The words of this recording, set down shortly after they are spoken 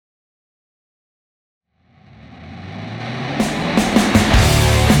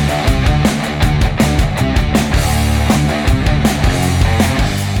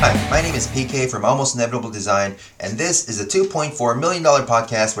PK from Almost Inevitable Design, and this is a $2.4 million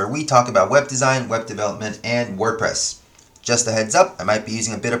podcast where we talk about web design, web development, and WordPress. Just a heads up, I might be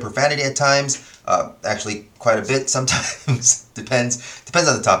using a bit of profanity at times, actually quite a bit sometimes, depends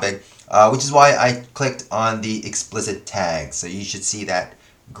on the topic, which is why I clicked on the explicit tag, so you should see that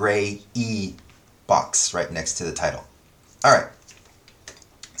gray E box right next to the title. Alright,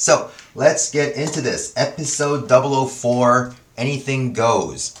 so let's get into this. Episode 004, Anything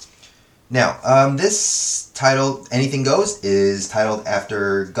Goes. Now, this title, Anything Goes, is titled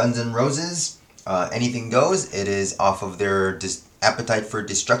after Guns N' Roses. Anything Goes, it is off of their Appetite for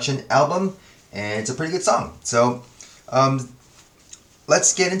Destruction album, and it's a pretty good song. So,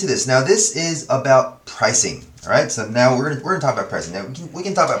 let's get into this. Now, this is about pricing, alright? So now we're gonna talk about pricing. Now, we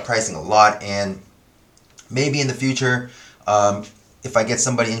can talk about pricing a lot, and maybe in the future, if I get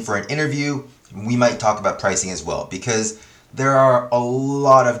somebody in for an interview, we might talk about pricing as well, because there are a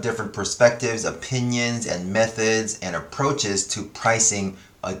lot of different perspectives, opinions, and methods and approaches to pricing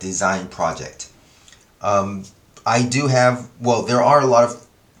a design project. I do have, there are a lot of,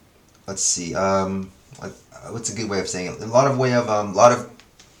 let's see, what's a good way of saying it? A lot of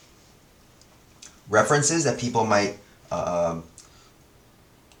references that people might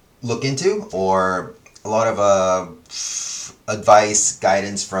look into, or a lot of advice,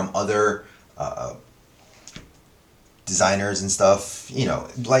 guidance from other designers and stuff,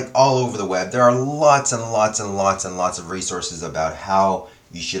 like all over the web. There are lots and lots and lots and lots of resources about how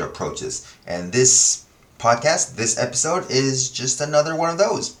you should approach this. And this podcast, this episode, is just another one of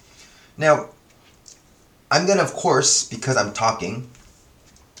those. Now, I'm going to, of course, because I'm talking,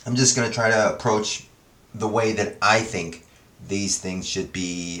 I'm just going to try to approach the way that I think these things should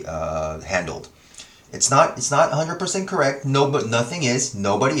be handled. It's not 100% correct. No, but nothing is.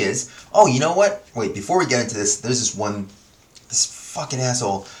 Nobody is. Oh, you know what? Wait, before we get into this, there's this fucking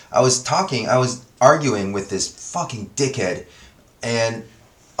asshole. I was arguing with this fucking dickhead, and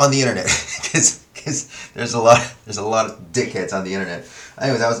on the internet, because there's a lot of dickheads on the internet.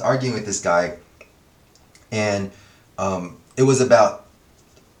 Anyways, I was arguing with this guy, and it was about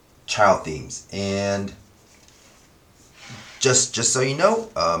child themes, and Just so you know,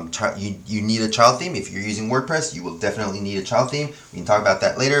 you need a child theme. If you're using WordPress, you will definitely need a child theme. We can talk about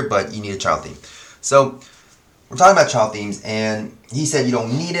that later, but you need a child theme. So we're talking about child themes, and he said you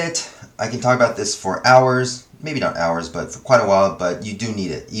don't need it. I can talk about this for hours, maybe not hours, but for quite a while, but you do need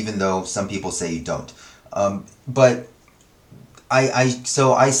it, even though some people say you don't. But I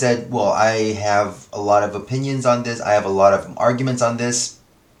said, well, I have a lot of opinions on this. I have a lot of arguments on this,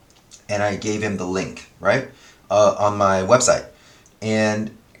 and I gave him the link, right? On my website,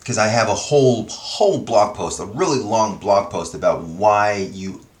 and because I have a whole blog post, a really long blog post about why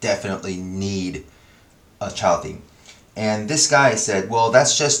you definitely need a child theme. And this guy said, well,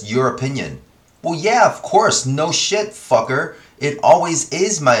 that's just your opinion. Well, yeah, of course, no shit, fucker. It always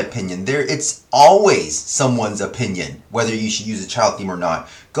is my opinion. It's always someone's opinion, whether you should use a child theme or not.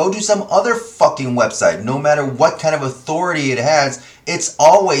 Go to some other fucking website. No matter what kind of authority it has, it's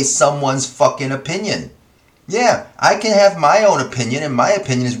always someone's fucking opinion. Yeah, I can have my own opinion, and my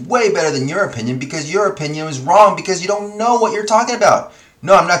opinion is way better than your opinion, because your opinion is wrong because you don't know what you're talking about.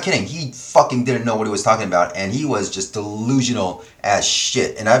 No, I'm not kidding. He fucking didn't know what he was talking about, and he was just delusional as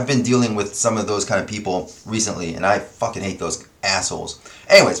shit. And I've been dealing with some of those kind of people recently, and I fucking hate those assholes.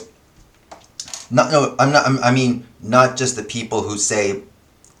 Anyways, I mean, not just the people who say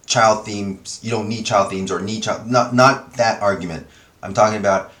child themes, you don't need child themes, or need child, not that argument. I'm talking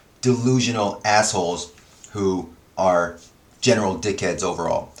about delusional assholes who are general dickheads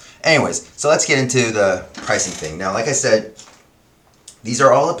overall. Anyways, so let's get into the pricing thing. Now, like I said, these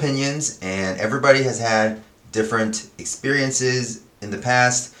are all opinions, and everybody has had different experiences in the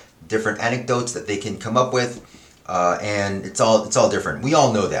past, different anecdotes that they can come up with, and it's all different. We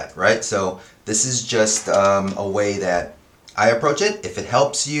all know that, right? So this is just a way that I approach it. If it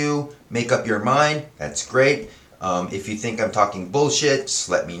helps you make up your mind, that's great. If you think I'm talking bullshit, just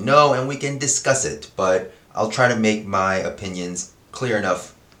let me know and we can discuss it. But I'll try to make my opinions clear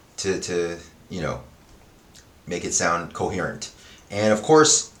enough to make it sound coherent. And of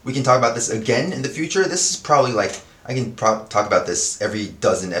course, we can talk about this again in the future. This is probably like, I can talk about this every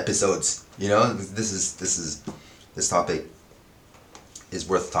dozen episodes. This topic is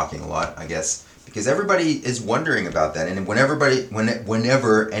worth talking a lot, I guess, because everybody is wondering about that. And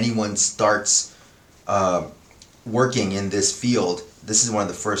whenever anyone starts working in this field, this is one of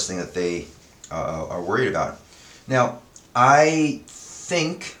the first things that they are worried about. Now, I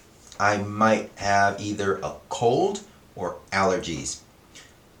think I might have either a cold or allergies.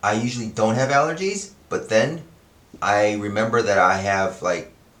 I usually don't have allergies, but then I remember that I have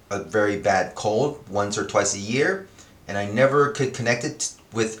like a very bad cold once or twice a year, and I never could connect it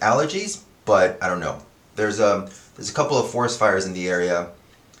with allergies. But I don't know. There's a couple of forest fires in the area.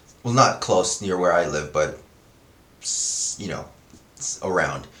 Well, not close near where I live, but you know,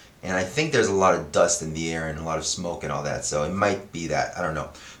 around. And I think there's a lot of dust in the air and a lot of smoke and all that. So it might be that. I don't know.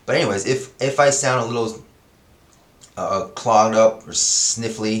 But anyways, if I sound a little clogged up or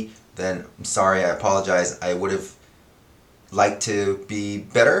sniffly, then I'm sorry. I apologize. I would have liked to be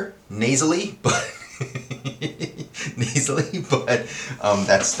better nasally, but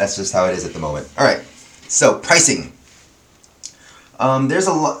that's just how it is at the moment. All right. So pricing. There's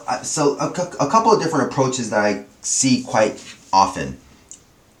a lot. So a couple of different approaches that I see quite often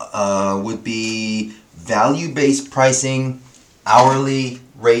would be value-based pricing, hourly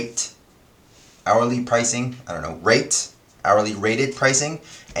pricing. I don't know, hourly rated pricing,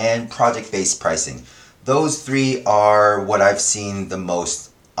 and project-based pricing. Those three are what I've seen the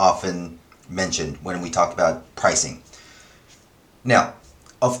most often mentioned when we talk about pricing. Now,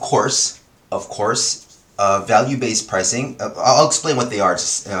 of course, value-based pricing, I'll explain what they are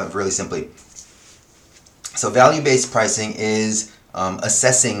just really simply. So value-based pricing is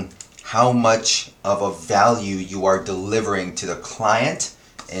assessing how much of a value you are delivering to the client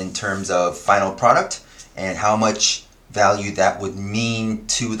in terms of final product and how much value that would mean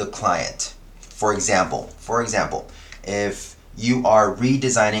to the client. For example, if you are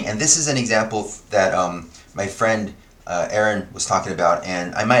redesigning, and this is an example that my friend Aaron was talking about,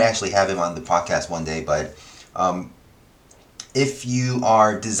 and I might actually have him on the podcast one day, but if you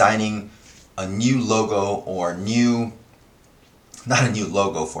are designing a new logo or not a new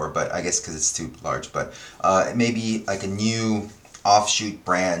logo for it, but I guess because it's too large, but maybe like a new offshoot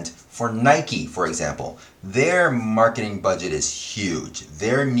brand for Nike, for example. Their marketing budget is huge.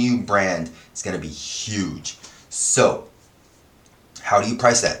 Their new brand is going to be huge. So how do you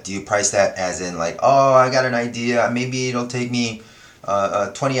price that? Do you price that as in like, oh, I got an idea, maybe it'll take me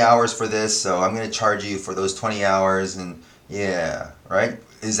 20 hours for this, so I'm going to charge you for those 20 hours, and yeah, right?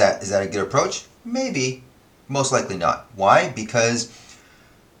 Is that a good approach? Maybe. Most likely not. Why? Because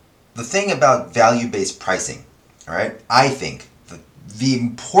the thing about value-based pricing, all right, I think the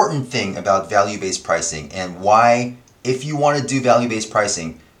important thing about value-based pricing, and why, if you want to do value-based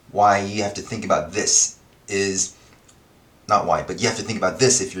pricing, why you have to think about this is, not why, but you have to think about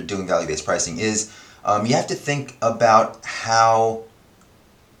this if you're doing value-based pricing, is you have to think about how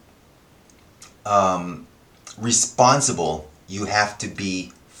responsible you have to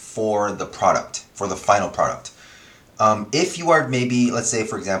be for the product, for the final product. If you are maybe, let's say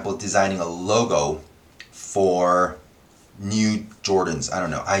for example, designing a logo for new Jordans, I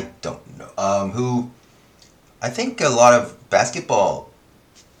don't know, I think a lot of basketball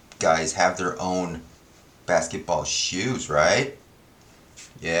guys have their own basketball shoes, right?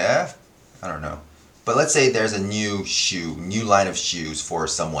 Yeah? I don't know. But let's say there's a new line of shoes for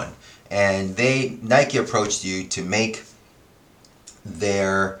someone, and Nike approached you to make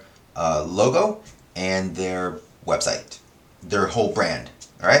their logo and their website, their whole brand,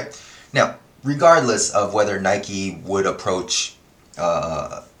 all right? Now, regardless of whether Nike would approach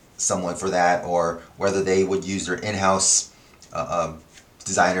someone for that, or whether they would use their in-house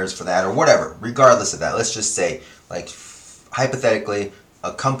designers for that, or whatever, regardless of that, let's just say, like, hypothetically,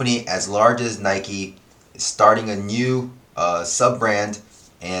 a company as large as Nike is starting a new sub-brand,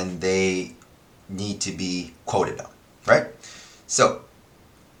 and they need to be quoted on, right? So,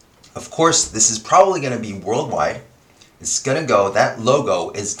 of course, this is probably going to be worldwide. That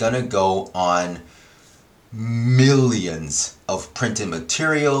logo is going to go on millions of printed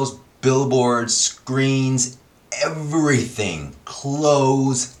materials, billboards, screens, everything,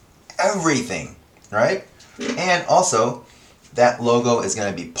 clothes, everything, right? And also, that logo is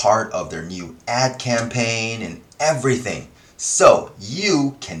going to be part of their new ad campaign and everything. So,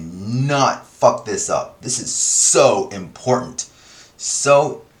 you cannot fuck this up. This is so important.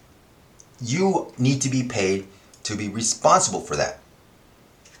 So, you need to be paid to be responsible for that.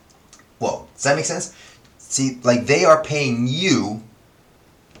 Well, does that make sense? See, like, they are paying you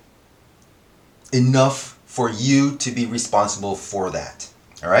enough for you to be responsible for that.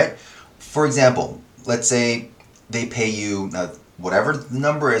 All right? For example, let's say they pay you, whatever the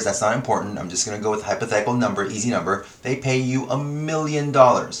number is, that's not important. I'm just going to go with a hypothetical number, easy number. They pay you $1 million.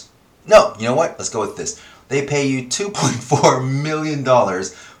 No, you know what? Let's go with this. They pay you $2.4 million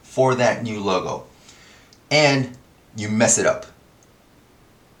for that new logo. And you mess it up.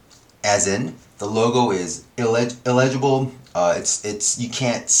 As in, the logo is illegible. It's you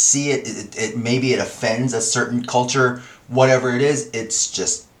can't see it. Maybe it offends a certain culture. Whatever it is, it's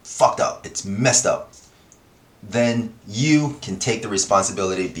just fucked up. It's messed up. then you can take the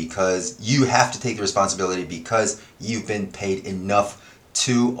responsibility, because you have to take the responsibility because you've been paid enough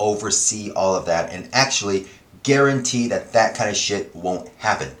to oversee all of that and actually guarantee that that kind of shit won't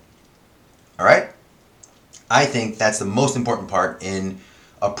happen. All right? I think that's the most important part in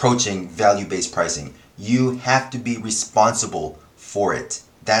approaching value-based pricing. You have to be responsible for it.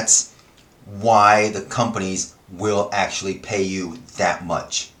 That's why the companies will actually pay you that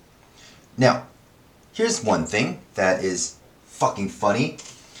much. Now, here's one thing that is fucking funny.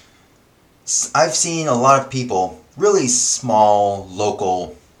 I've seen a lot of people, really small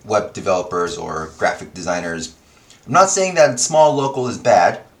local web developers or graphic designers. I'm not saying that small local is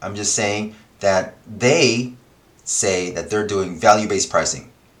bad. I'm just saying that they say that they're doing value-based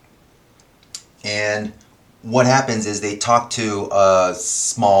pricing. And what happens is they talk to a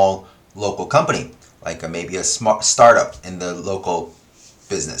small local company, like maybe a smart startup in the local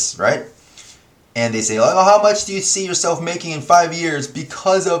business, right? And they say, oh, how much do you see yourself making in 5 years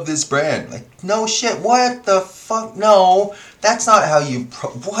because of this brand? Like, no shit, what the fuck? No, that's not how you,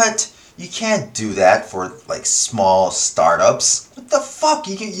 what? You can't do that for like small startups. What the fuck?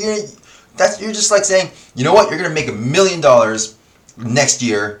 You're just like saying, you know what, you're gonna make $1 million next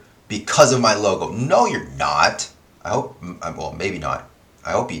year because of my logo. No, you're not. I hope, well, maybe not.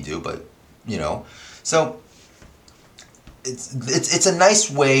 I hope you do, but you know. So it's a nice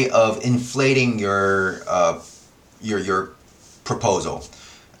way of inflating your proposal.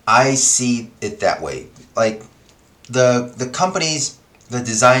 I see it that way. Like the companies, the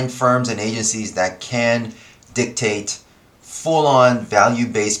design firms and agencies that can dictate full-on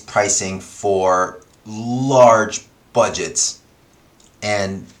value-based pricing for large budgets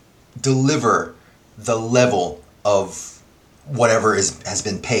and deliver the level of whatever has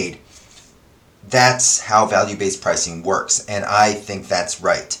been paid. That's how value-based pricing works, and I think that's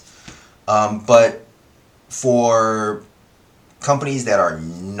right. But for companies that are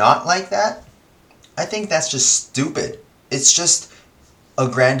not like that, I think that's just stupid. It's just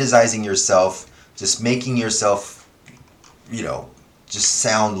aggrandizing yourself, just making yourself, just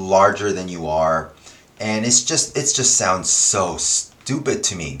sound larger than you are, and it just sounds so stupid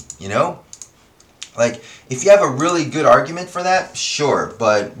to me, Like, if you have a really good argument for that, sure,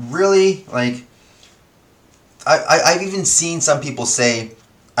 but really, like, I've even seen some people say,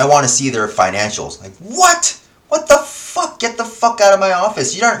 I want to see their financials. Like, what? What the fuck? Get the fuck out of my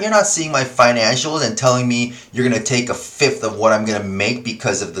office. You're not seeing my financials and telling me you're going to take 1/5 of what I'm going to make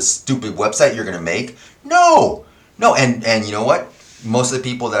because of the stupid website you're going to make. No, and you know what? Most of the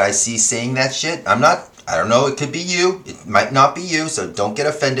people that I see saying that shit, I don't know, it could be you. It might not be you, so don't get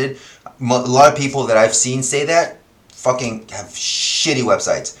offended. A lot of people that I've seen say that fucking have shitty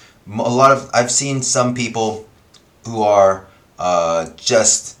websites. I've seen some people who are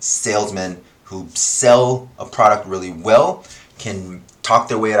just salesmen who sell a product really well, can talk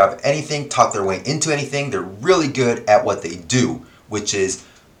their way out of anything, talk their way into anything. They're really good at what they do, which is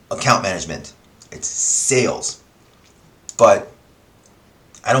account management. It's sales. But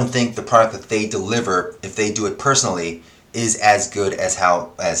I don't think the product that they deliver, if they do it personally, is as good as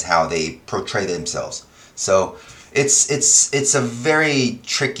how they portray themselves. So it's a very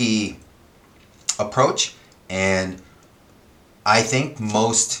tricky approach, and I think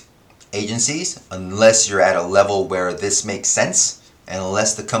most agencies, unless you're at a level where this makes sense, and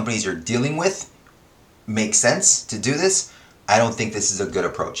unless the companies you're dealing with make sense to do this, I don't think this is a good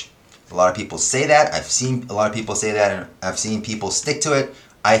approach. A lot of people say that. I've seen a lot of people say that, and I've seen people stick to it.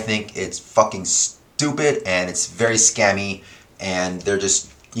 I think it's fucking stupid, and it's very scammy, and they're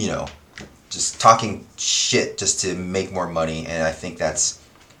just, just talking shit just to make more money, and I think that's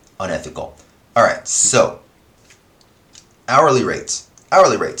unethical. All right, so hourly rates.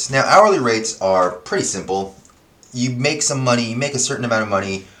 Now, hourly rates are pretty simple. You make some money, you make a certain amount of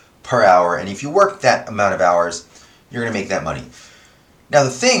money per hour, and if you work that amount of hours, you're going to make that money. Now, the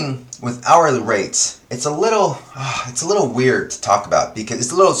thing with hourly rates, it's a little weird to talk about, because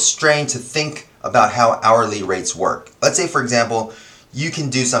it's a little strange to think about how hourly rates work. Let's say, for example, you can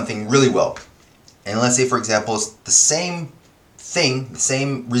do something really well, and let's say, for example, it's the same thing, the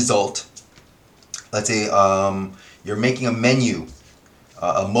same result. Let's say you're making a menu,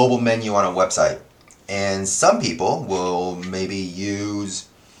 a mobile menu on a website, and some people will maybe use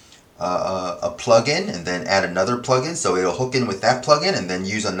a plugin and then add another plugin, so it'll hook in with that plugin and then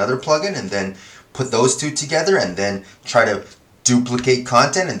use another plugin and then put those two together and then try to duplicate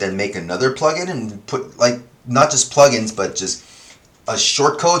content and then make another plugin and put, like, not just plugins but just a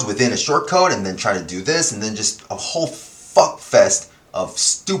shortcode within a shortcode and then try to do this, and then just a whole fuck fest of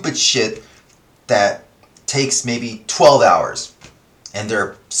stupid shit that takes maybe 12 hours. and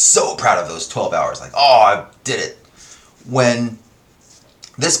they're so proud of those 12 hours, like, oh, I did it. When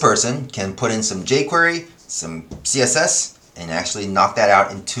this person can put in some jQuery, some CSS, and actually knock that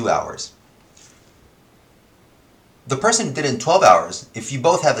out in 2 hours. The person who did it in 12 hours, if you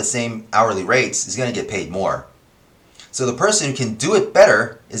both have the same hourly rates, is going to get paid more. So the person who can do it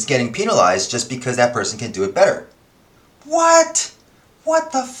better is getting penalized just because that person can do it better. What?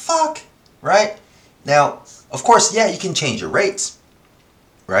 What the fuck? Right? Now, of course, yeah, you can change your rates,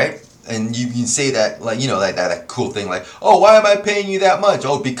 right? And you can say that, like, you know, like that cool thing, like, oh, why am I paying you that much?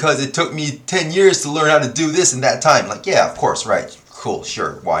 Oh, because it took me 10 years to learn how to do this in that time. Like, yeah, of course, right. Cool,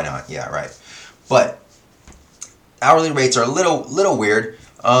 sure, why not? Yeah, right. But hourly rates are a little weird.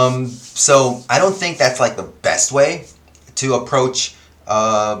 So I don't think that's like the best way to approach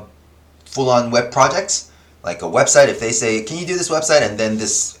full-on web projects. Like a website, if they say, can you do this website? And then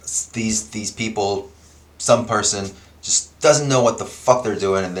these people, some person just doesn't know what the fuck they're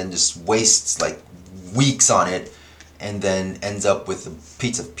doing and then just wastes like weeks on it and then ends up with a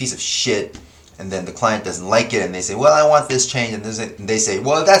piece of shit, and then the client doesn't like it and they say, well, I want this change, and they say,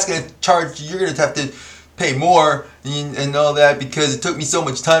 well, that's going to charge, you're going to have to pay more and all that because it took me so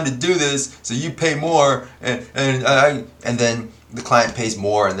much time to do this, so you pay more, and then the client pays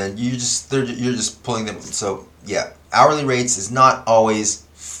more, and then you're just pulling them. So yeah, hourly rates is not always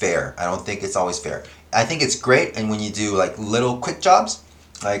fair. I don't think it's always fair. I think it's great, and when you do like little quick jobs,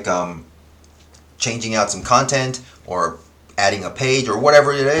 like changing out some content or adding a page or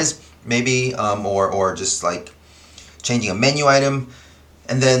whatever it is, maybe, or just like changing a menu item,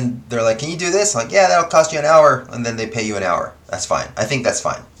 and then they're like, can you do this? Like, yeah, that'll cost you an hour, and then they pay you an hour. That's fine. I think that's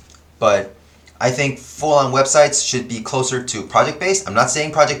fine. But I think full-on websites should be closer to project-based. I'm not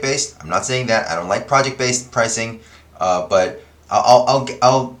saying project-based. I'm not saying that. I don't like project-based pricing, but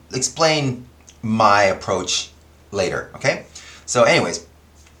I'll explain my approach later. Okay. So, anyways,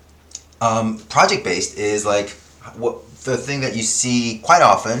 project-based is like the thing that you see quite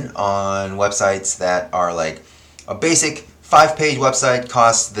often on websites that are like a basic 5-page website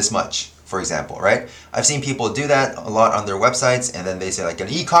costs this much, for example, right? I've seen people do that a lot on their websites, and then they say like an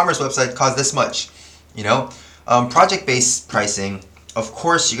e-commerce website costs this much, you know? Project-based pricing, of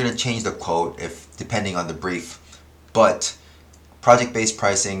course you're going to change the quote depending on the brief, but project-based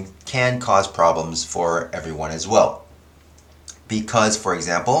pricing can cause problems for everyone as well. Because, for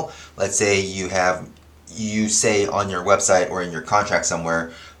example, let's say you say on your website or in your contract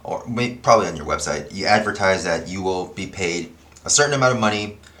somewhere, or probably on your website, you advertise that you will be paid a certain amount of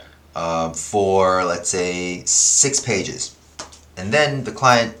money for, let's say, 6 pages. And then the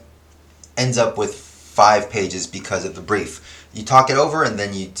client ends up with 5 pages because of the brief. You talk it over and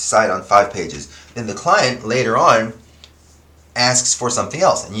then you decide on 5 pages. Then the client later on asks for something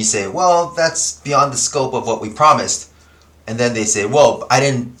else. And you say, well, that's beyond the scope of what we promised. And then they say, well, I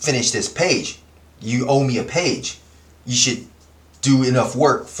didn't finish this page. You owe me a page. You should do enough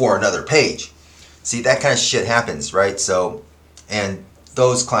work for another page. See, that kind of shit happens, right? So, and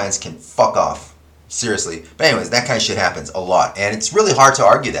those clients can fuck off. Seriously. But anyways, that kind of shit happens a lot. And it's really hard to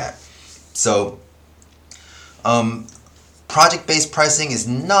argue that. So, project-based pricing is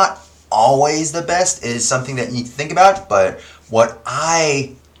not always the best. It is something that you need to think about. But what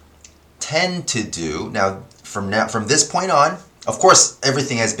I tend to do, now from this point on, of course,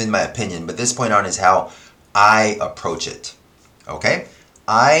 everything has been my opinion, but this point on is how I approach it. Okay?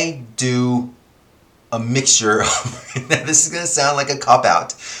 I do a mixture of, now this is going to sound like a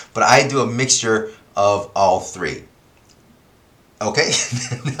cop-out, but I do a mixture of all three. Okay?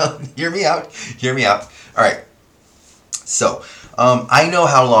 Now, hear me out. All right. So, I know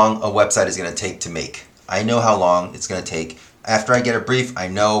how long a website is going to take to make. I know how long it's going to take. After I get a brief, I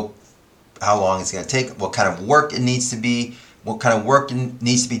know how long it's going to take, what kind of work it needs to be, what kind of work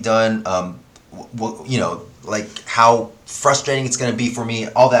needs to be done, you know, like how frustrating it's going to be for me,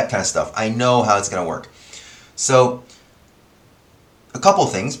 all that kind of stuff. I know how it's going to work. So, a couple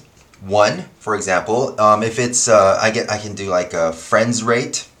of things. One, for example, if it's I can do like a friend's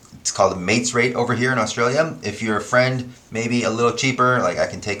rate. It's called a mate's rate over here in Australia. If you're a friend, maybe a little cheaper, like I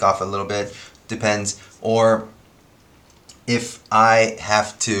can take off a little bit, depends. Or if I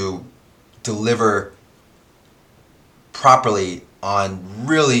have to deliver properly on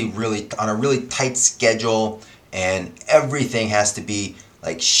a really tight schedule, and everything has to be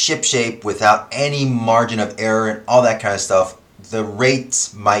like shipshape without any margin of error and all that kind of stuff, the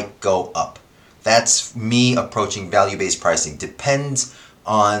rates might go up. That's me approaching value-based pricing. Depends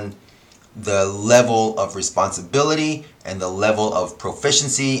on the level of responsibility and the level of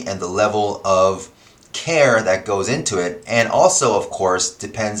proficiency and the level of care that goes into it, and also, of course,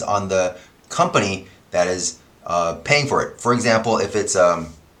 depends on the company that is paying for it. For example, if it's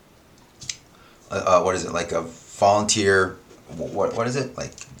what is it, like a volunteer, what is it,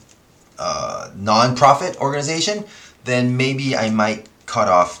 like non-profit organization, then maybe I might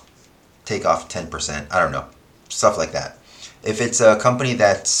take off 10%. I don't know, stuff like that. If it's a company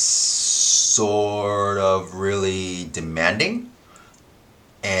that's sort of really demanding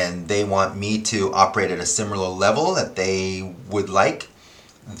and they want me to operate at a similar level that they would like,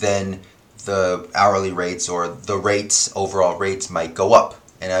 then the hourly rates or the rates, overall rates, might go up.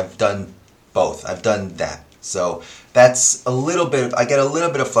 And I've done both. I've done that. So that's a little bit, I get a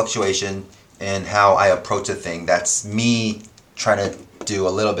little bit of fluctuation in how I approach a thing. That's me trying to do a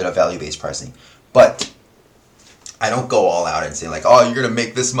little bit of value-based pricing. But I don't go all out and say like, oh, you're going to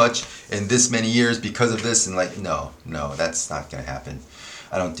make this much in this many years because of this. And like, no, that's not going to happen.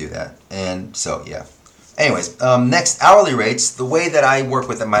 I don't do that. And so, yeah. Anyways, next, hourly rates. The way that I work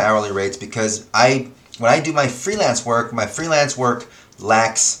with my hourly rates, because when I do my freelance work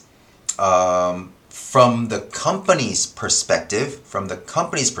lacks, from the company's perspective,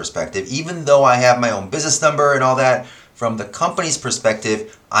 even though I have my own business number and all that, from the company's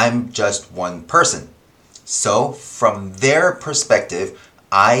perspective, I'm just one person. So from their perspective,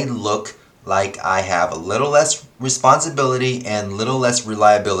 I look like I have a little less responsibility and little less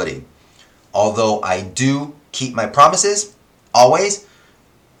reliability. Although I do keep my promises, always,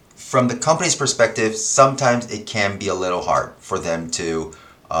 from the company's perspective, sometimes it can be a little hard for them to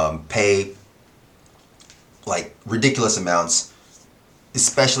pay like ridiculous amounts,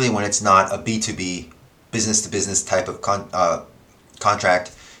 especially when it's not a B2B, business-to-business type of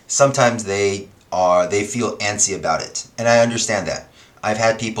contract. Sometimes they feel antsy about it, and I understand that. I've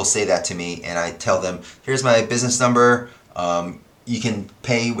had people say that to me, and I tell them, here's my business number, you can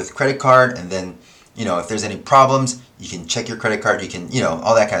pay with credit card, and then, if there's any problems, you can check your credit card, you can,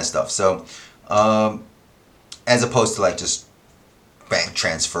 all that kind of stuff. So, as opposed to like just bank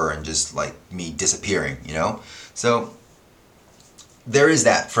transfer and just like me disappearing, So, there is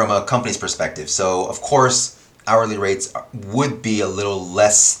that from a company's perspective. So, of course, hourly rates would be a little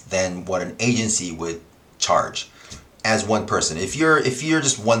less than what an agency would charge as one person. If you're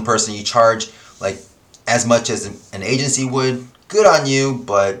just one person, you charge like as much as an agency would. Good on you,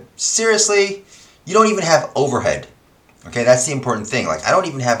 but seriously, you don't even have overhead. Okay, that's the important thing. Like, I don't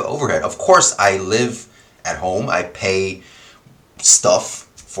even have overhead. Of course, I live at home. I pay stuff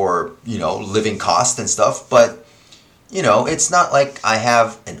for, living costs and stuff, but it's not like I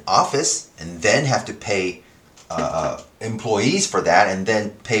have an office and then have to pay employees for that and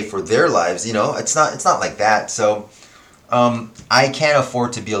then pay for their lives. It's not like that. So I can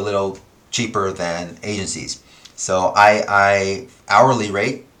afford to be a little cheaper than agencies. So I hourly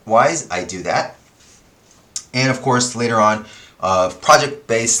rate wise, I do that. And of course, later on, project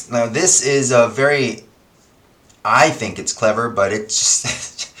based. Now this is I think it's clever, but it's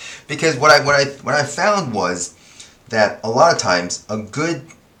just because what I found was that a lot of times a good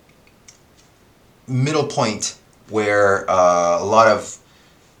middle point where a lot of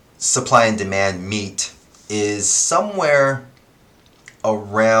supply and demand meet is somewhere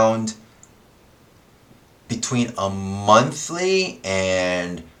around between a monthly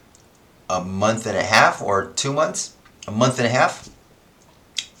and a month and a half, or 2 months, a month and a half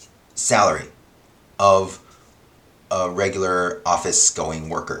salary of a regular office going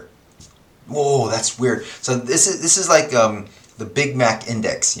worker. Whoa, that's weird. So this is like the Big Mac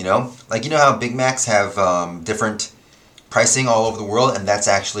index, like how Big Macs have different pricing all over the world, and that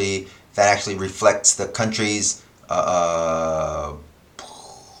actually reflects the country's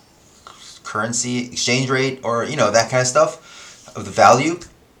currency exchange rate, or that kind of stuff of the value.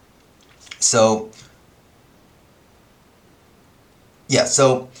 So yeah,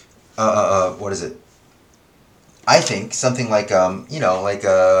 so what is it? I think something like like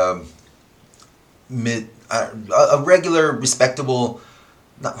a regular respectable,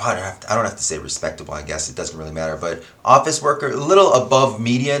 I don't have to say respectable, I guess it doesn't really matter, but office worker, a little above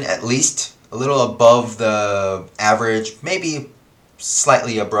median, at least a little above the average, maybe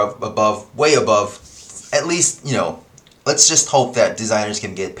slightly above, way above, at least, let's just hope that designers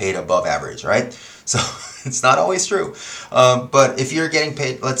can get paid above average, right? So it's not always true, but if you're getting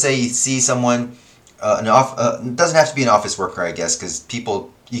paid, let's say you see someone, it doesn't have to be an office worker, I guess, because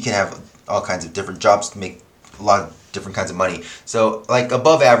you can have all kinds of different jobs to make a lot of different kinds of money. So like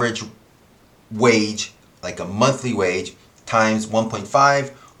above average wage, like a monthly wage, times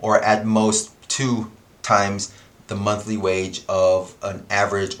 1.5, or at most 2 times the monthly wage of an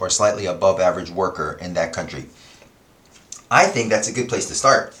average or slightly above average worker in that country. I think that's a good place to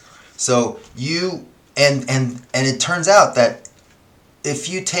start. So and it turns out that if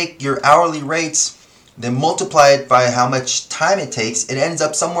you take your hourly rates then multiply it by how much time it takes, it ends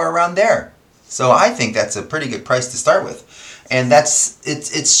up somewhere around there. So I think that's a pretty good price to start with. And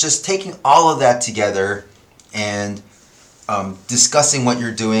it's just taking all of that together and discussing what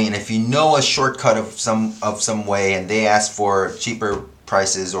you're doing. And if you know a shortcut of some way, and they ask for cheaper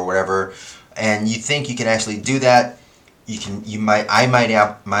prices or whatever, and you think you can actually do that, I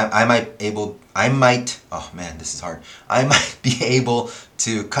might be able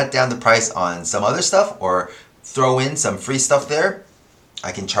to cut down the price on some other stuff or throw in some free stuff there.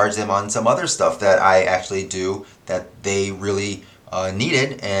 I can charge them on some other stuff that I actually do that they really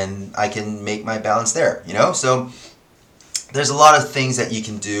needed, and I can make my balance there, So there's a lot of things that you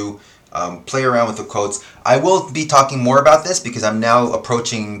can do. Play around with the quotes. I will be talking more about this because I'm now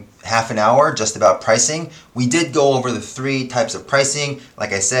approaching half an hour just about pricing. We did go over the 3 types of pricing.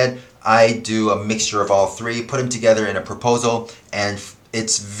 Like I said, I do a mixture of all 3, put them together in a proposal, and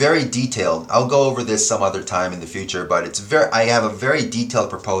it's very detailed. I'll go over this some other time in the future, but I have a very detailed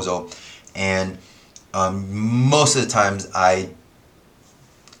proposal, and most of the times I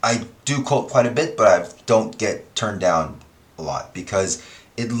do quote quite a bit, but I don't get turned down a lot because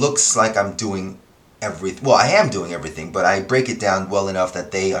it looks like I'm doing everything. Well, I am doing everything, but I break it down well enough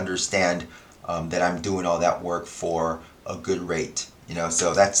that they understand that I'm doing all that work for a good rate.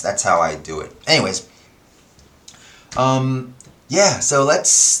 So that's how I do it. Anyways, yeah. So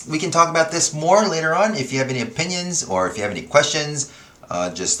we can talk about this more later on. If you have any opinions or if you have any questions,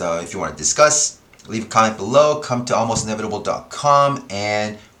 if you want to discuss, leave a comment below. Come to almostinevitable.com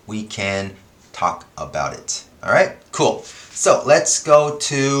and we can talk about it. All right. Cool. So let's go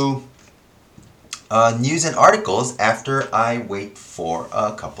to news and articles after I wait for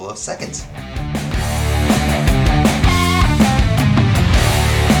a couple of seconds.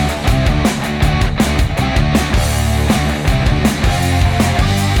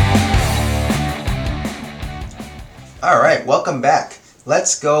 All right, welcome back.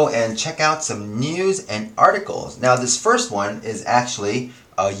 Let's go and check out some news and articles. Now, this first one is actually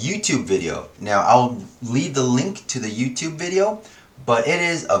a YouTube video. Now, I'll leave the link to the YouTube video, but it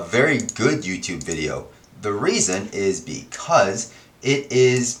is a very good YouTube video. The reason is because it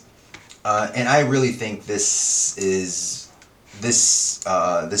is, and I really think this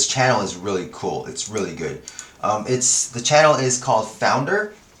channel is really cool. It's really good. The channel is called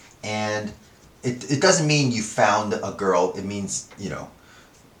Founder, and it doesn't mean you found a girl. It means,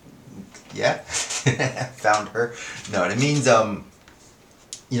 yeah, found her. No, it means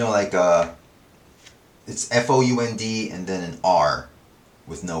it's FOUND and then an R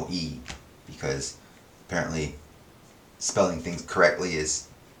with no E, because apparently spelling things correctly is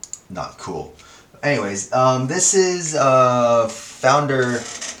not cool. Anyways, this is a Founder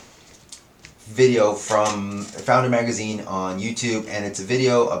video from Founder Magazine on YouTube, and it's a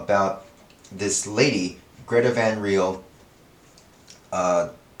video about this lady, Greta Van Riel,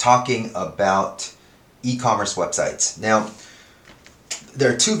 talking about e-commerce websites. Now,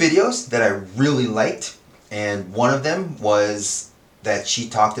 there are 2 videos that I really liked, and one of them was that she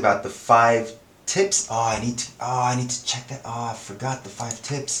talked about the 5 tips. I need to check that. I forgot the 5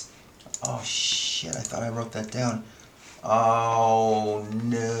 tips. Oh shit, I thought I wrote that down. Oh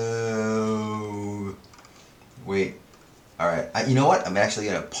no. Wait. Alright, you know what? I'm actually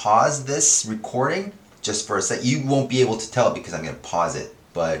going to pause this recording just for a sec. You won't be able to tell because I'm going to pause it,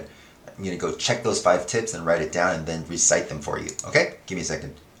 but I'm going to go check those 5 tips and write it down and then recite them for you. Okay? Give me a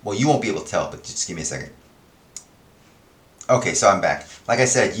second. Well, you won't be able to tell, but just give me a second. Okay, so I'm back. Like I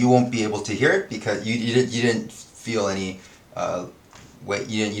said, you won't be able to hear it because you didn't feel any wait.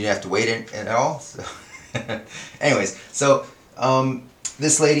 You didn't have to wait at all. So anyways, so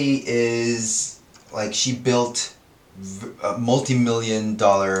this lady is she built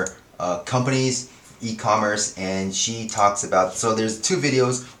multi-million-dollar companies, e-commerce, and she talks about, so there's 2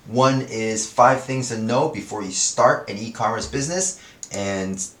 videos. One is 5 things to know before you start an e-commerce business,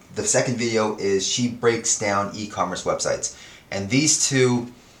 and the second video is she breaks down e-commerce websites. And these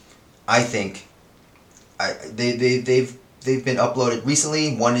 2, I think, they've been uploaded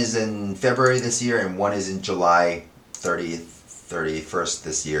recently. One is in February this year, and one is in July 31st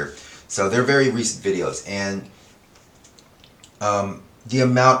this year. So they're very recent videos, and the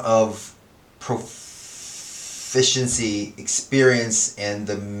amount of proficiency, experience, and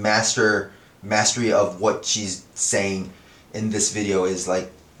the mastery of what she's saying in this video is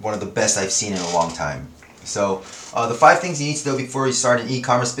one of the best I've seen in a long time. So the 5 things you need to know before you start an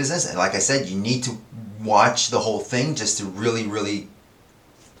e-commerce business, and like I said, you need to watch the whole thing just to really, really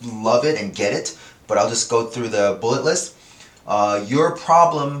love it and get it. But I'll just go through the bullet list. Your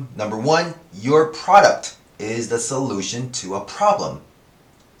problem, number 1, your product is the solution to a problem.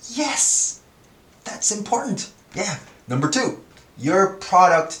 Yes! That's important. Yeah. Number 2, your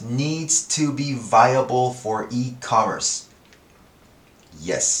product needs to be viable for e-commerce.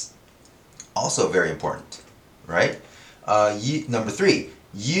 Yes. Also very important, right? Number 3,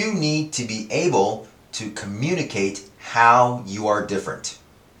 you need to be able to communicate how you are different.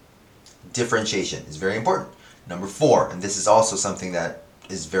 Differentiation is very important. Number 4, and this is also something that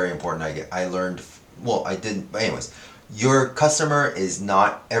is very important. I learned, well, I didn't, but anyways, your customer is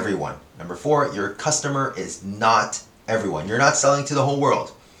not everyone. Number 4, your customer is not everyone. You're not selling to the whole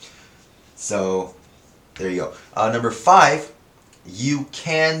world. So there you go. Number 5, you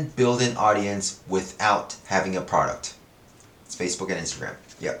can build an audience without having a product. It's Facebook and Instagram.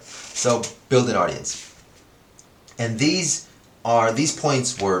 Yeah. So build an audience. And these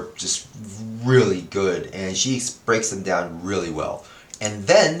points were just really good, and she breaks them down really well. And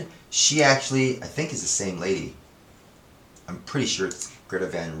then she actually, I think, is the same lady. I'm pretty sure it's Greta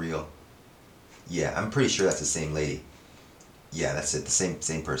Van Riel. Yeah, I'm pretty sure that's the same lady. Yeah, that's it. The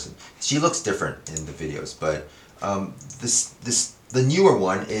same person. She looks different in the videos, but the newer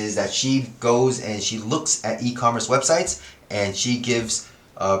one is that she goes and she looks at e-commerce websites, and she gives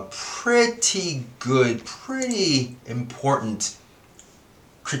pretty good, pretty important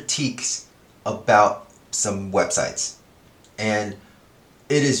critiques about some websites, and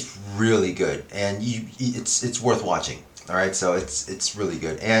it is really good, and it's worth watching. All right, so it's really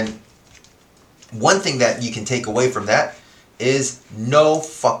good. And one thing that you can take away from that is no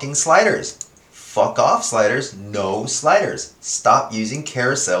fucking sliders. Fuck off sliders. No sliders. Stop using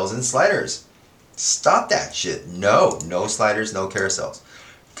carousels and sliders. Stop that shit. No sliders, no carousels.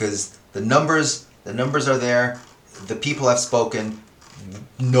 Because the numbers are there. The people have spoken.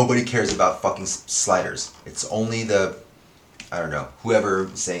 Nobody cares about fucking sliders. It's only the, I don't know, whoever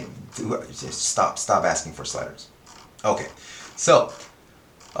saying, stop asking for sliders. Okay, so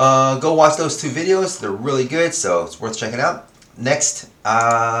go watch those 2 videos. They're really good, so it's worth checking out. Next,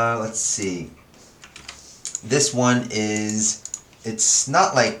 let's see. This one it's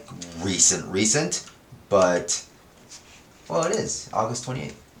not like recent, but, well, it is August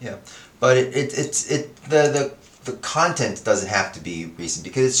 28th. Yeah, but the content doesn't have to be recent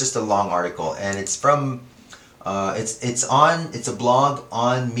because it's just a long article, and it's from it's a blog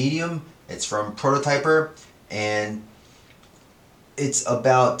on Medium. It's from Prototyper, and it's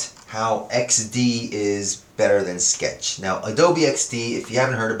about how XD is better than Sketch. Now, Adobe XD, if you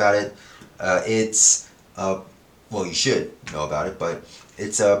haven't heard about it, it's well, you should know about it, but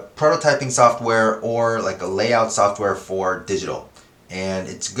it's a prototyping software or like a layout software for digital, and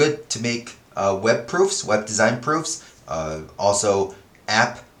it's good to make web design proofs. Also,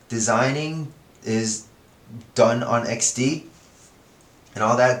 app designing is done on XD, and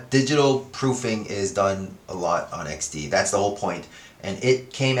all that digital proofing is done a lot on XD. That's the whole point. And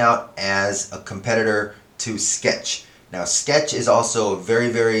it came out as a competitor to Sketch. Now, Sketch is also a very,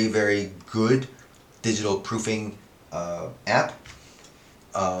 very, very good digital proofing app.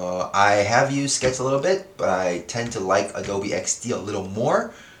 I have used Sketch a little bit, but I tend to like Adobe XD a little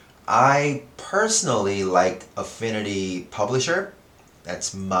more. I personally like Affinity Publisher.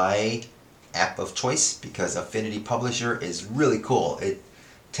 That's my app of choice because Affinity Publisher is really cool. It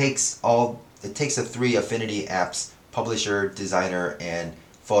takes the 3 Affinity apps, Publisher, Designer, and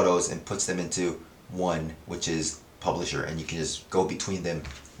Photos, and puts them into one, which is Publisher, and you can just go between them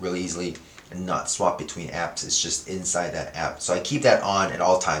really easily and not swap between apps. It's just inside that app. So I keep that on at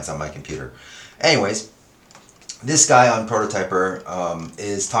all times on my computer. Anyways, this guy on Prototyper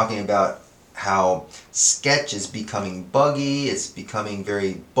is talking about how Sketch is becoming buggy, it's becoming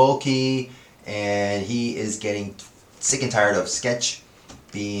very bulky, and he is getting sick and tired of Sketch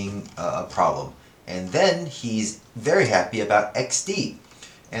being a problem. And then he's very happy about XD.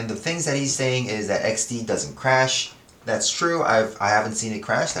 And the things that he's saying is that XD doesn't crash. That's true. I haven't seen it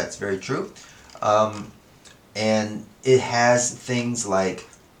crash. That's very true. And it has things like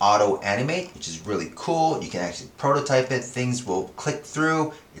auto animate, which is really cool. You can actually prototype it. Things will click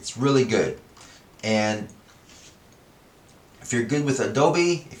through. It's really good. And if you're good with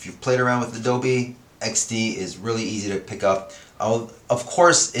Adobe, if you've played around with Adobe, XD is really easy to pick up. Of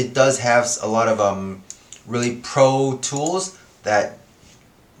course, it does have a lot of really pro tools that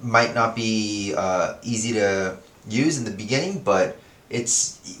might not be easy to use in the beginning, but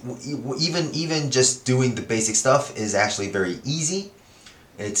it's even just doing the basic stuff is actually very easy.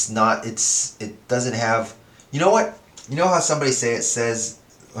 It doesn't have, you know what? You know how somebody says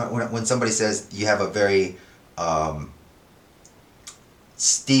when somebody says you have a very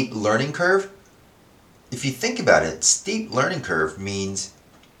steep learning curve? If you think about it, steep learning curve means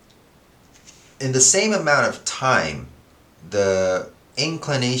in the same amount of time, the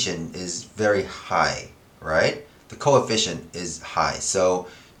inclination is very high, right? The coefficient is high, so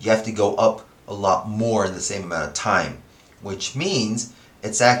you have to go up a lot more in the same amount of time, which means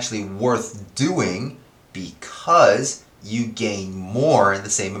it's actually worth doing because you gain more in the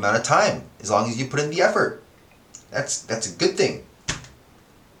same amount of time as long as you put in the effort. That's a good thing,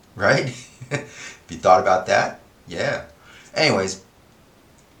 right? Have you thought about that? Yeah. Anyways,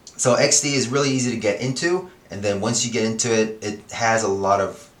 so XD is really easy to get into, and then once you get into it, it has a lot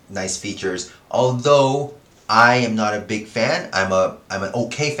of nice features. Although I am not a big fan, I'm an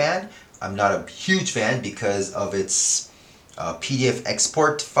okay fan. I'm not a huge fan because of its PDF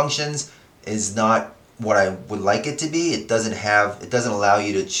export functions is not what I would like it to be. It doesn't allow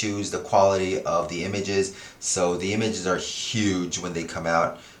you to choose the quality of the images, so the images are huge when they come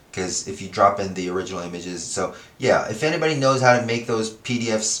out, because if you drop in the original images. So yeah, if anybody knows how to make those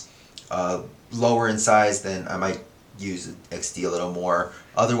PDFs lower in size, then I might use XD a little more.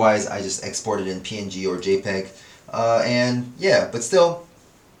 Otherwise, I just export it in PNG or JPEG. And yeah, but still,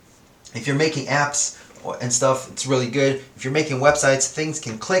 if you're making apps and stuff, it's really good. If you're making websites, things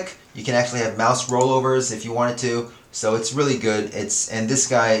can click. You can actually have mouse rollovers if you wanted to. So it's really good. And this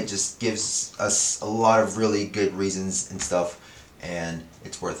guy just gives us a lot of really good reasons and stuff, and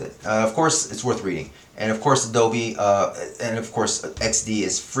it's worth it. Of course, it's worth reading. And of course, Adobe, and of course, XD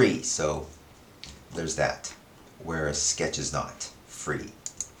is free. So there's that, whereas Sketch is not free.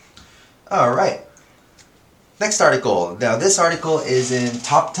 All right. Next article. Now this article is in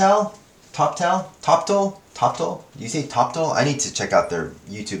TopTal. Do you say TopTal? I need to check out their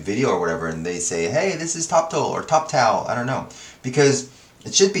YouTube video or whatever, and they say, hey, this is TopTal or TopTal. I don't know, because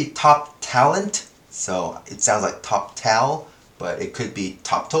it should be Top Talent, so it sounds like TopTal, but it could be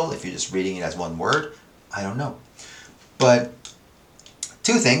TopTal if you're just reading it as one word. I don't know. But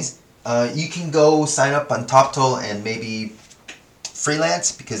two things. You can go sign up on TopTal and maybe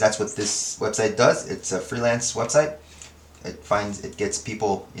freelance, because that's what this website does. It's a freelance website. It gets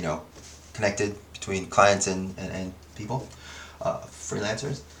people, connected between clients and people,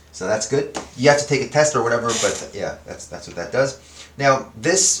 freelancers. So that's good. You have to take a test or whatever, but yeah, that's what that does. Now,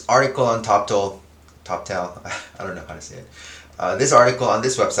 this article on TopTal, I don't know how to say it. This article on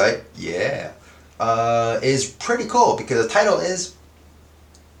this website, is pretty cool, because the title is,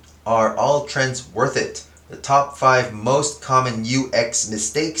 Are All Trends Worth It? The Top 5 Most Common UX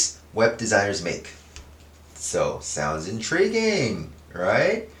Mistakes Web Designers Make. So, sounds intriguing,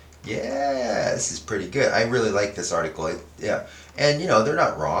 right? Yeah, this is pretty good. I really like this article. And they're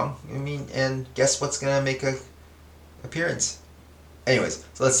not wrong. I mean, and guess what's gonna make a appearance? Anyways,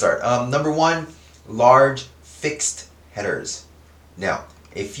 so let's start. Number 1, large fixed headers. Now,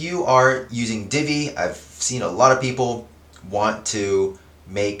 if you are using Divi, I've seen a lot of people want to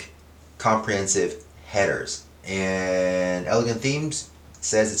make comprehensive headers, and Elegant Themes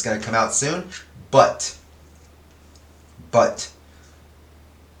says it's going to come out soon. But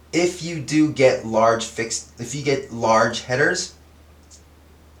if you do get if you get large headers,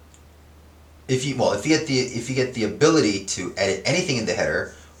 if you get the ability to edit anything in the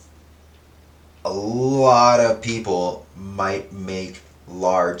header, a lot of people might make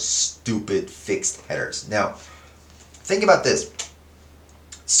large, stupid, fixed headers. Now, think about this.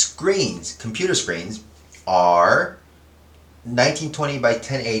 Computer screens, are 1920 by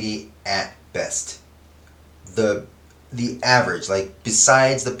 1080 at best. The average, like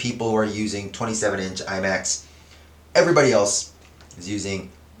besides the people who are using 27-inch iMacs, everybody else is using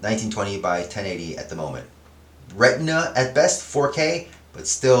 1920 by 1080 at the moment. Retina at best, 4K, but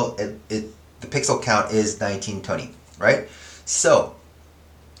still the pixel count is 1920, right? So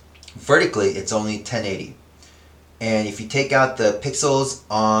vertically, it's only 1080. And if you take out the pixels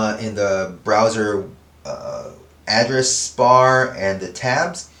in the browser address bar and the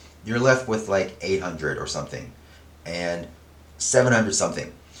tabs, you're left with like 800 or something, and 700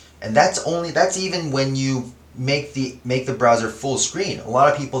 something. And that's even when you make the browser full screen. A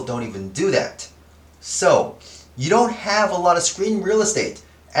lot of people don't even do that. So you don't have a lot of screen real estate.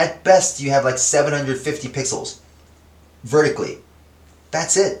 At best, you have like 750 pixels vertically.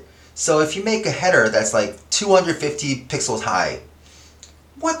 That's it. So if you make a header that's like 250 pixels high,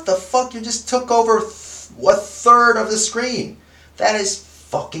 what the fuck? You just took over a third of the screen. That is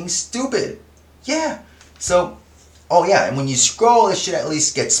fucking stupid. Yeah. So, oh yeah, and when you scroll, it should at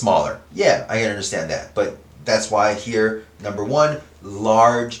least get smaller. Yeah, I can understand that. But that's why here, number 1,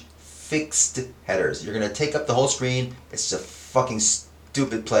 large fixed headers. You're going to take up the whole screen. It's a fucking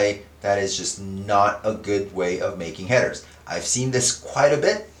stupid play. That is just not a good way of making headers. I've seen this quite a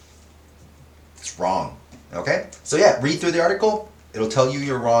bit. It's wrong. Okay? So yeah, read through the article. It'll tell you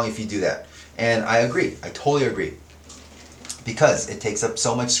you're wrong if you do that. And I agree. I totally agree. because it takes up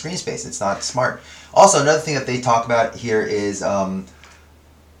so much screen space. It's not smart. Also, another thing that they talk about here is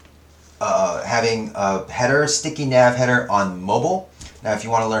having a header, sticky nav header on mobile. Now, if you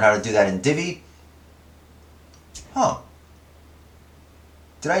want to learn how to do that in Divi,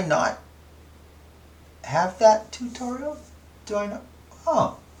 did I not have that tutorial? Do I not?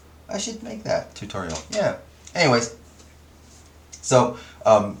 I should make that tutorial. Yeah. Anyways, so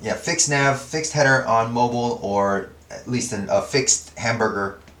yeah, fixed nav, fixed header on mobile, or at least a fixed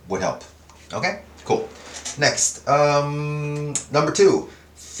hamburger would help. Okay, cool. Next, number 2,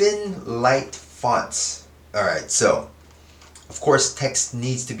 thin, light fonts. All right, so of course text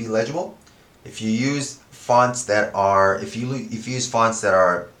needs to be legible. If you use fonts that are, if you use fonts that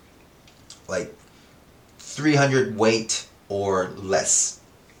are like 300 weight or less.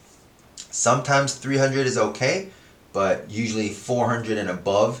 Sometimes 300 is okay, but usually 400 and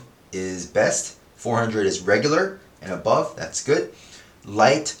above is best. 400 is regular and above, that's good.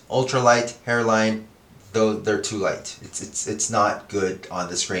 Light, ultralight, hairline, though they're too light. It's not good on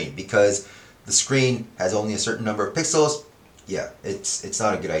the screen because the screen has only a certain number of pixels. Yeah, it's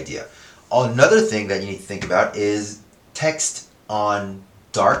not a good idea. Another thing that you need to think about is text on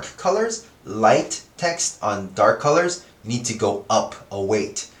dark colors. Light text on dark colors, you need to go up a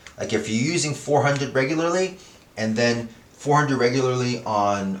weight. Like if you're using 400 regularly and then 400 regularly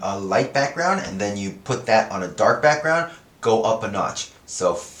on a light background and then you put that on a dark background, go up a notch.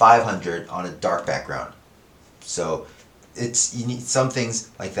 So 500 on a dark background. So you need some things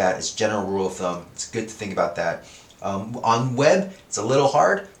like that. It's general rule of thumb. It's good to think about that. On web, it's a little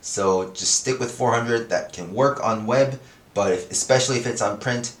hard, so just stick with 400. That can work on web, but especially if it's on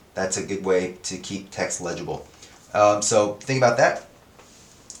print, that's a good way to keep text legible. So think about that,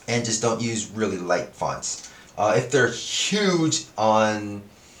 and just don't use really light fonts. If they're huge on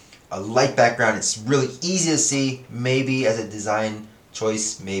a light background, it's really easy to see, maybe as a design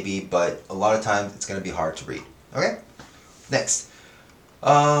choice, maybe, but a lot of times it's going to be hard to read. Okay? Next,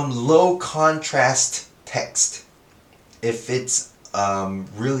 low contrast text. If it's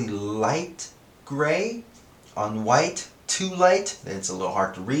really light gray on white, too light, then it's a little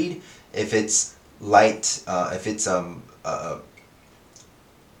hard to read. If it's light, light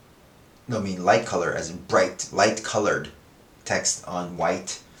color, as in bright, light colored text on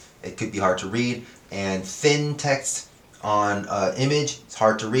white, it could be hard to read. And thin text on image, it's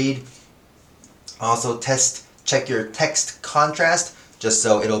hard to read. Also, check your text contrast, just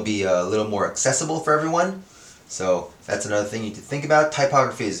so it'll be a little more accessible for everyone. So that's another thing you need to think about.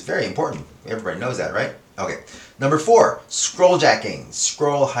 Typography is very important. Everybody knows that, right? Okay. Number 4, scroll jacking,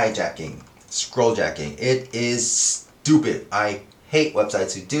 scroll hijacking, scroll jacking. It is stupid. I hate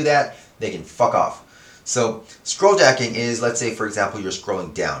websites who do that. They can fuck off. So scroll jacking is, let's say for example, you're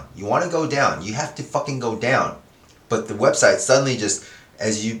scrolling down. You want to go down. You have to fucking go down. But the website suddenly just,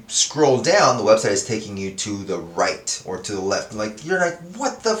 as you scroll down, the website is taking you to the right or to the left. Like, you're like,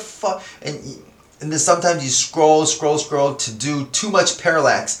 what the fuck? And then sometimes you scroll to do too much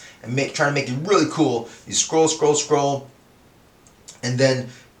parallax and trying to make it really cool. You scroll, and then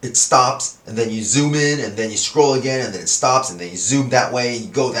it stops, and then you zoom in, and then you scroll again, and then it stops, and then you zoom that way, and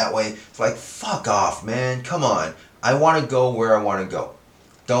you go that way. It's like, fuck off, man. Come on. I want to go where I want to go.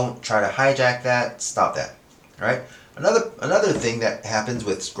 Don't try to hijack that. Stop that. All right? Another thing that happens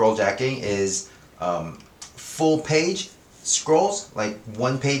with scroll jacking is full page scrolls. Like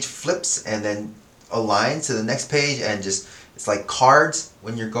one page flips and then aligns to the next page, and just it's like cards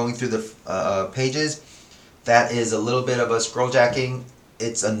when you're going through the pages. That is a little bit of a scroll jacking.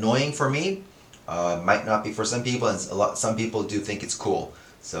 It's annoying for me. Might not be for some people, and some people do think it's cool.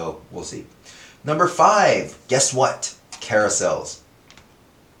 So we'll see. Number 5, guess what? Carousels.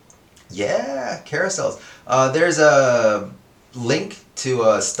 Yeah, carousels. There's a link to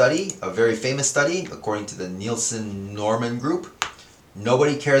a study, a very famous study, according to the Nielsen Norman Group.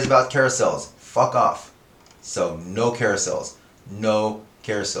 Nobody cares about carousels. Fuck off. So no carousels. No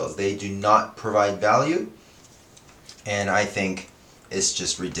carousels. They do not provide value, and I think it's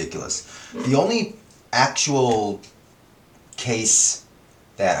just ridiculous. The only actual case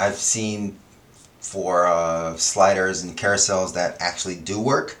that I've seen for sliders and carousels that actually do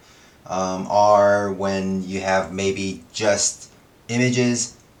work are when you have maybe just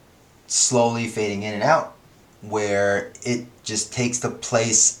images slowly fading in and out, where it just takes the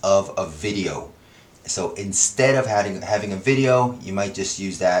place of a video. So instead of having a video, you might just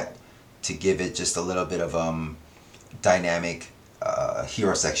use that to give it just a little bit of dynamic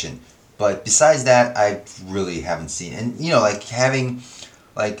hero section. But besides that, I really haven't seen. And like having,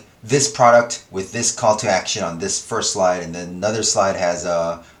 like, this product with this call to action on this first slide, and then another slide has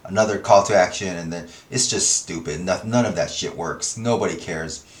another call to action, and then it's just stupid. None of that shit works. Nobody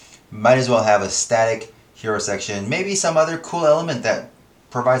cares. Might as well have a static hero section, maybe some other cool element that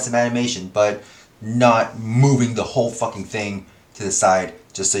provides some animation, but not moving the whole fucking thing to the side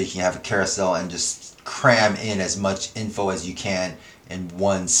just so you can have a carousel and just cram in as much info as you can in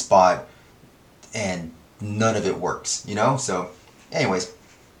one spot, and none of it works, you know? So anyways,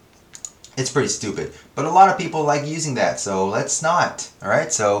 it's pretty stupid, but a lot of people like using that, so let's not. All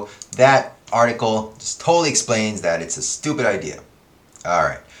right, so that article just totally explains that it's a stupid idea. All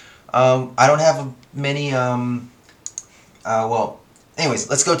right, I don't have many well, anyways,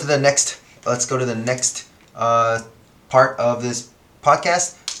 let's go to the next part of this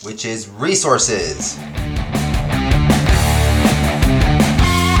podcast, which is resources.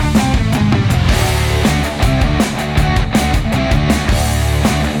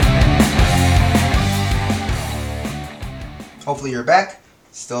 Hopefully you're back,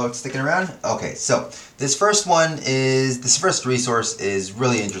 still sticking around. Okay, so this first resource is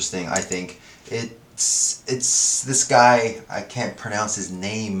really interesting. I think it's this guy, I can't pronounce his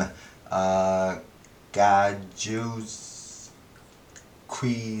name, Gajus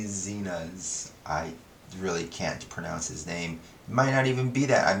Cuisinas. I really can't pronounce his name. It might not even be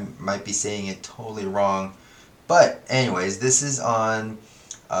that. I might be saying it totally wrong. But anyways, this is on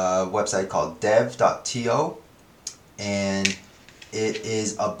a website called dev.to. And it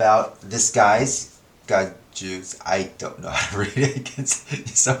is about this guy's Gajus. I don't know how to read it.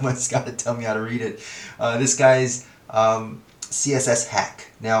 Someone's got to tell me how to read it. This guy's CSS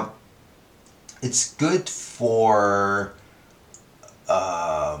hack. Now, it's good for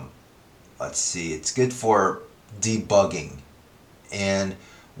it's good for debugging. And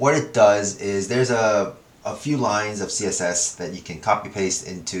what it does is there's a few lines of CSS that you can copy paste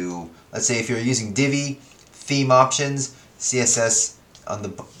into, let's say if you're using Divi, theme options, CSS on the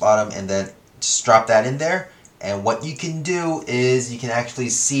bottom, and then just drop that in there. And what you can do is you can actually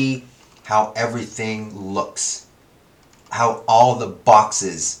see how everything looks, how all the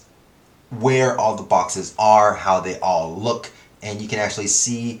boxes, where all the boxes are, how they all look, and you can actually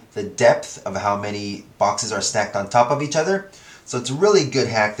see the depth of how many boxes are stacked on top of each other. So it's a really good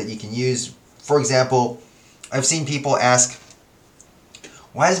hack that you can use. For example, I've seen people ask,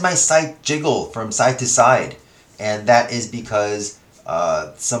 why does my site jiggle from side to side? And that is because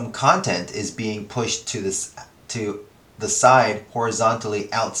some content is being pushed to the side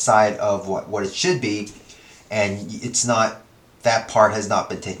horizontally outside of what it should be, and it's not, that part has not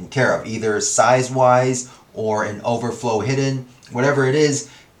been taken care of, either size-wise or an overflow hidden, whatever it is,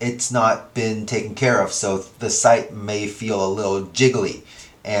 it's not been taken care of, so the site may feel a little jiggly,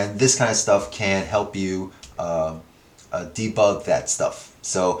 and this kind of stuff can help you debug that stuff.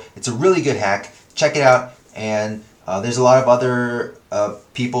 So it's a really good hack. Check it out, and there's a lot of other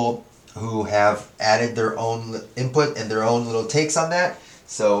people who have added their own input and their own little takes on that.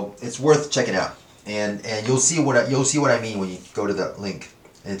 So it's worth checking out, and you'll see what I mean when you go to the link,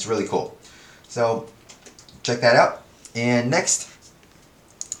 and it's really cool. So check that out. And next,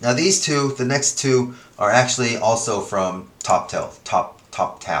 now the next two are actually also from TopTal.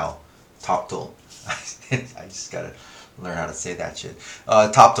 I just gotta learn how to say that shit.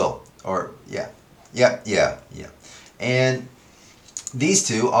 TopTal, or yeah. And these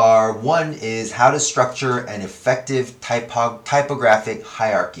two are, one is how to structure an effective typographic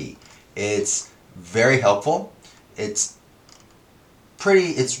hierarchy. It's very helpful. It's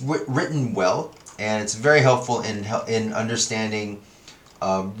written well, and it's very helpful in understanding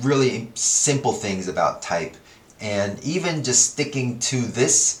really simple things about type, and even just sticking to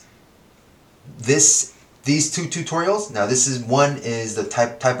these two tutorials. Now one is the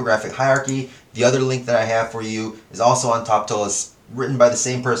typographic hierarchy. The other link that I have for you is also on TopTal. It's written by the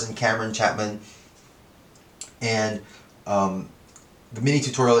same person, Cameron Chapman, and the mini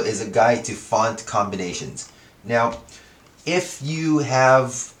tutorial is a guide to font combinations. Now, if you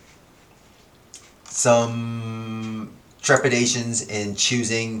have some trepidations in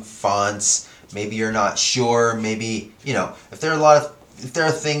choosing fonts, maybe you're not sure, maybe, if there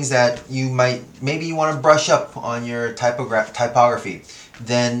are things that you maybe you want to brush up on your typography,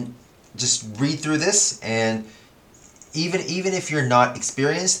 then just read through this, and even if you're not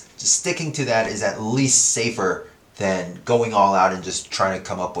experienced, just sticking to that is at least safer than going all out and just trying to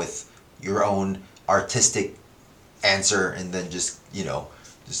come up with your own artistic answer and then just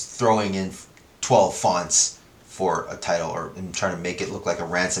throwing in 12 fonts for a title, or trying to make it look like a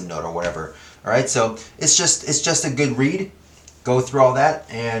ransom note or whatever. All right, so it's just a good read. Go through all that,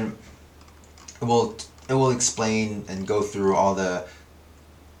 and it will explain and go through all the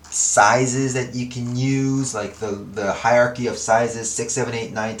sizes that you can use, like the hierarchy of sizes: 6, 7,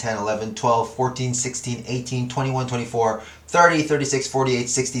 8, 9, 10, 11, 12, 14, 16, 18, 21, 24, 30, 36, 48,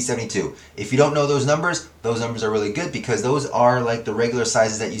 60, 72. If you don't know those numbers are really good, because those are like the regular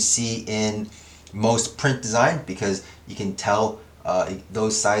sizes that you see in most print design, because you can tell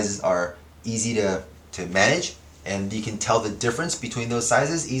those sizes are easy to manage, and you can tell the difference between those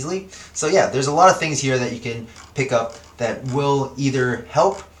sizes easily. So yeah, there's a lot of things here that you can pick up that will either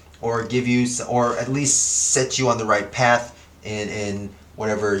help or give you, or at least set you on the right path in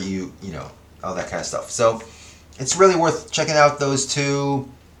whatever you know, all that kind of stuff. So it's really worth checking out those two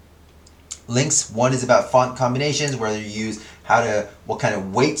links. One is about font combinations, whether you use what kind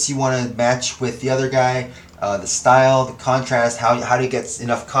of weights you want to match with the other guy, the style, the contrast, how to get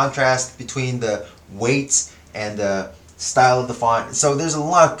enough contrast between the weights and the style of the font. So there's a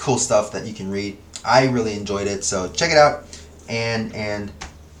lot of cool stuff that you can read. I really enjoyed it, so check it out. And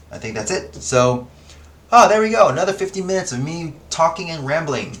I think that's it. So, there we go. Another 15 minutes of me talking and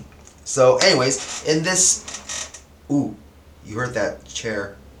rambling. So anyways, in this, you heard that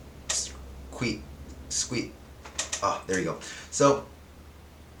chair squeak. There you go. So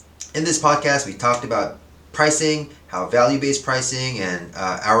in this podcast, we talked about pricing, how value-based pricing and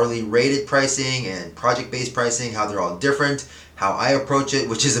hourly rated pricing and project-based pricing, how they're all different, how I approach it,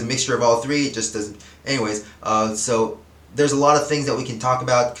 which is a mixture of all three. It just doesn't. Anyways, so there's a lot of things that we can talk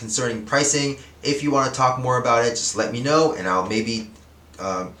about concerning pricing. If you want to talk more about it, just let me know, and I'll maybe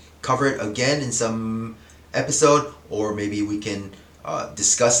cover it again in some episode, or maybe we can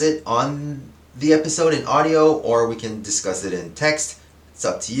discuss it on the episode in audio, or we can discuss it in text. It's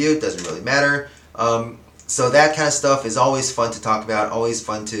up to you. It doesn't really matter. So that kind of stuff is always fun to talk about, always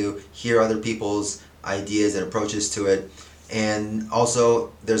fun to hear other people's ideas and approaches to it. And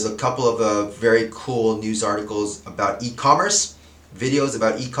also, there's a couple of very cool news articles about e-commerce, videos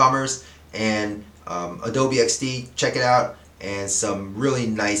about e-commerce, and Adobe XD, check it out, and some really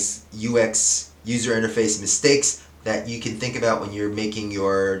nice UX, user interface mistakes that you can think about when you're making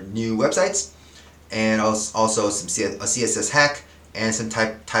your new websites, and also some a CSS hack and some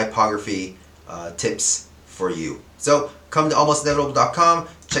typography tips for you. So come to almostinevitable.com,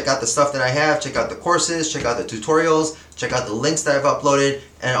 check out the stuff that I have, check out the courses, check out the tutorials, check out the links that I've uploaded,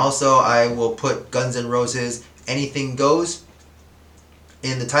 and also I will put Guns N' Roses Anything Goes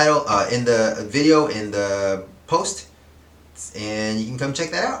in the title, in the video, in the post, and you can come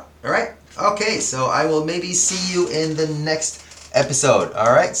check that out. Alright? Okay, so I will maybe see you in the next episode.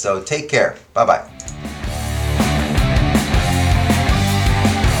 Alright, so take care. Bye-bye.